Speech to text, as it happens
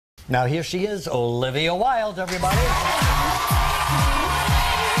Now here she is, Olivia Wilde, everybody.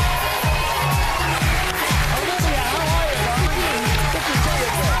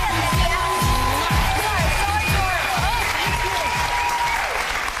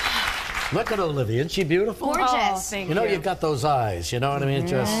 Look at Olivia, isn't she beautiful? Gorgeous. Oh, thank You know, you. you've got those eyes, you know what I mean?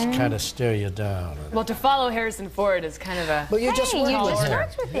 Just kind of stare you down. Well, to follow Harrison Ford is kind of a... But you just you worked with just him.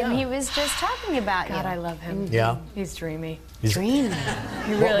 worked with him. He was just talking about God, you. I love him. Yeah. He's dreamy. Dream.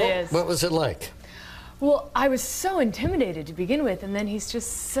 He really is. What was it like? Well, I was so intimidated to begin with, and then he's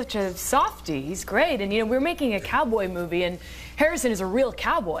just such a softie. He's great. And, you know, we're making a cowboy movie, and Harrison is a real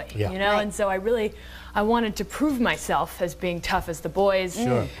cowboy, you know? Right. And so I wanted to prove myself as being tough as the boys.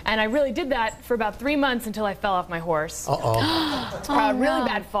 Sure. And I really did that for about 3 months until I fell off my horse. Uh-oh. Really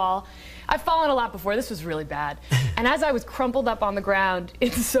bad fall. I've fallen a lot before. This was really bad. And as I was crumpled up on the ground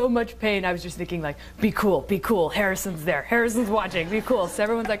in so much pain, I was just thinking, like, be cool, be cool. Harrison's there. Harrison's watching. Be cool. So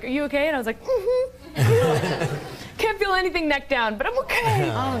everyone's like, are you okay? And I was like, Can't feel anything neck down, but I'm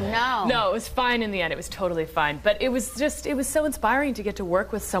okay. Oh, no. No, it was fine in the end. It was totally fine. But it was so inspiring to get to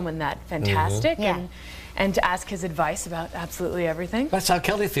work with someone that fantastic and to ask his advice about absolutely everything. That's how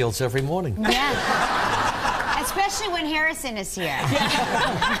Kelly feels every morning. Yeah. Especially when Harrison is here.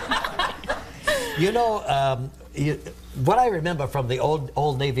 You know, what I remember from the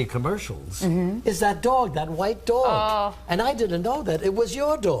old Navy commercials is that dog, that white dog. Oh. And I didn't know that it was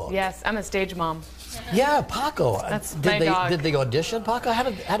your dog. Yes, I'm a stage mom. Yeah, Paco. That's my dog. Did they audition Paco? How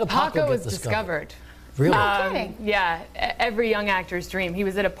did Paco Paco get was discovered? discovered. Really? Kidding. Yeah, every young actor's dream. He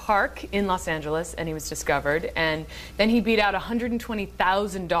was at a park in Los Angeles and he was discovered, and then he beat out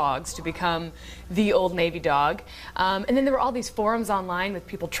 120,000 dogs to become the Old Navy dog. And then there were all these forums online with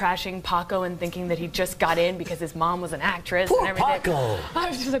people trashing Paco and thinking that he just got in because his mom was an actress Poor and everything. Paco. I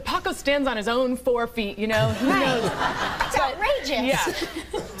was just like, Paco stands on his own 4 feet, you know? He knows. It's outrageous. Yeah.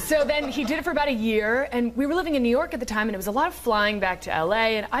 So then he did it for about a year, and we were living in New York at the time, and it was a lot of flying back to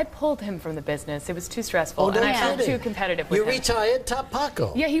LA, and I pulled him from the business. It was too stressful, and I felt too competitive with You him. retired top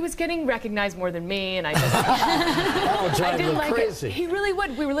Paco. Yeah, he was getting recognized more than me, and I just... That would drive you crazy. He really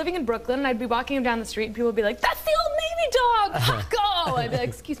would. We were living in Brooklyn, and I'd be walking him down the street, and people would be like, "That's the Old Navy dog, Paco!" I'd be like,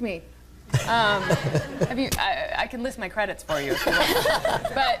 "Excuse me. I can list my credits for you if you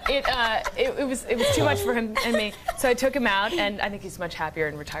want." But it was too much for him and me, so I took him out, and I think he's much happier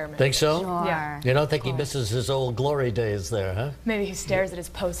in retirement. Think so? Sure. Yeah. You don't think he misses his old glory days there, huh? Maybe he stares at his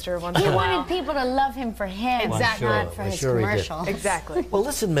poster once He in a while. wanted people to love him for him, Exactly. not for I'm his sure he did. commercials. Exactly. Well,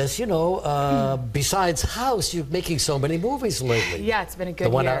 listen, miss, you know, besides House, you're making so many movies lately. Yeah, it's been a good The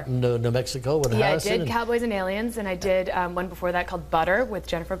one year. out in New Mexico with Yeah, Harrison. I did Cowboys and Aliens, and I did one before that called Butter with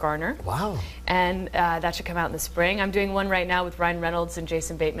Jennifer Garner. Wow. And that should come out in the spring. I'm doing one right now with Ryan Reynolds and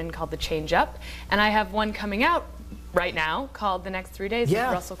Jason Bateman called The Change Up. And I have one coming out right now called The Next 3 Days with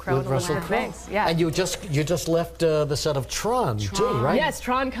Russell Crowe and Elizabeth Banks. Yeah. And you just left the set of Tron, too, right? Yes,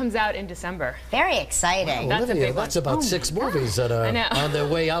 Tron comes out in December. Very exciting. That's a Olivia, big one. that's about 6 movies that are on their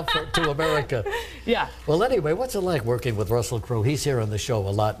way out to America. Yeah. Well, anyway, what's it like working with Russell Crowe? He's here on the show a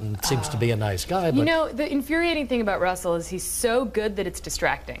lot and seems to be a nice guy. But You know, the infuriating thing about Russell is he's so good that it's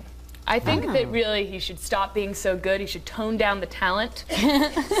distracting. I think that really he should stop being so good. He should tone down the talent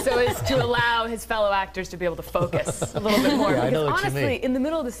so as to allow his fellow actors to be able to focus a little bit more. Yeah, I know because what you honestly, mean. in the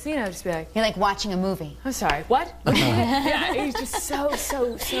middle of the scene, I'd just be like, You're like watching a movie. I'm sorry, what? Yeah, he's just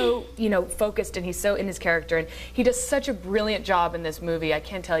so, you know, focused, and he's so in his character, and he does such a brilliant job in this movie. I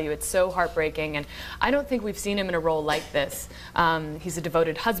can't tell you, it's so heartbreaking, and I don't think we've seen him in a role like this. He's a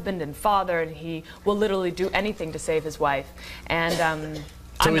devoted husband and father, and he will literally do anything to save his wife, and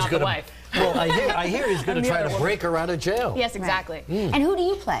I'm not the wife. Well, I hear he's going to try to break her out of jail. Yes, exactly. And who do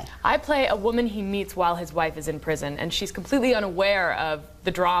you play? I play a woman he meets while his wife is in prison, and she's completely unaware of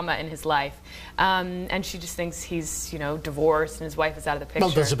the drama in his life. And she just thinks he's, you know, divorced and his wife is out of the picture. Well,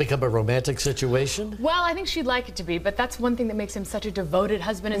 does it become a romantic situation? Well, I think she'd like it to be, but that's one thing that makes him such a devoted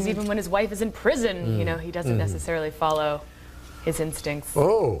husband is even when his wife is in prison, you know, he doesn't necessarily follow his instincts.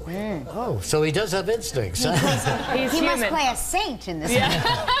 Oh. Oh, so he does have instincts. He's He human. must play a saint in this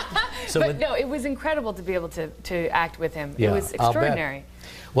movie. But no, it was incredible to be able to act with him. Yeah, It was I'll bet. extraordinary.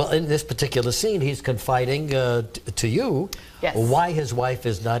 Well, in this particular scene, he's confiding to you why his wife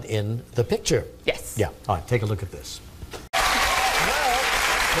is not in the picture. Yes. Yeah. All right, take a look at this. Well,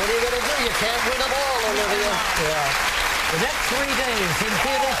 what are you going to do? You can't win them all, Olivia. Yeah. The next 3 days in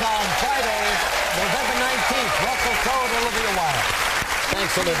theaters on Friday, November 19th. Russell Crowe and Olivia Wilde.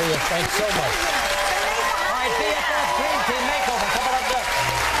 Thanks, Olivia. Thanks so much. All right, BFF.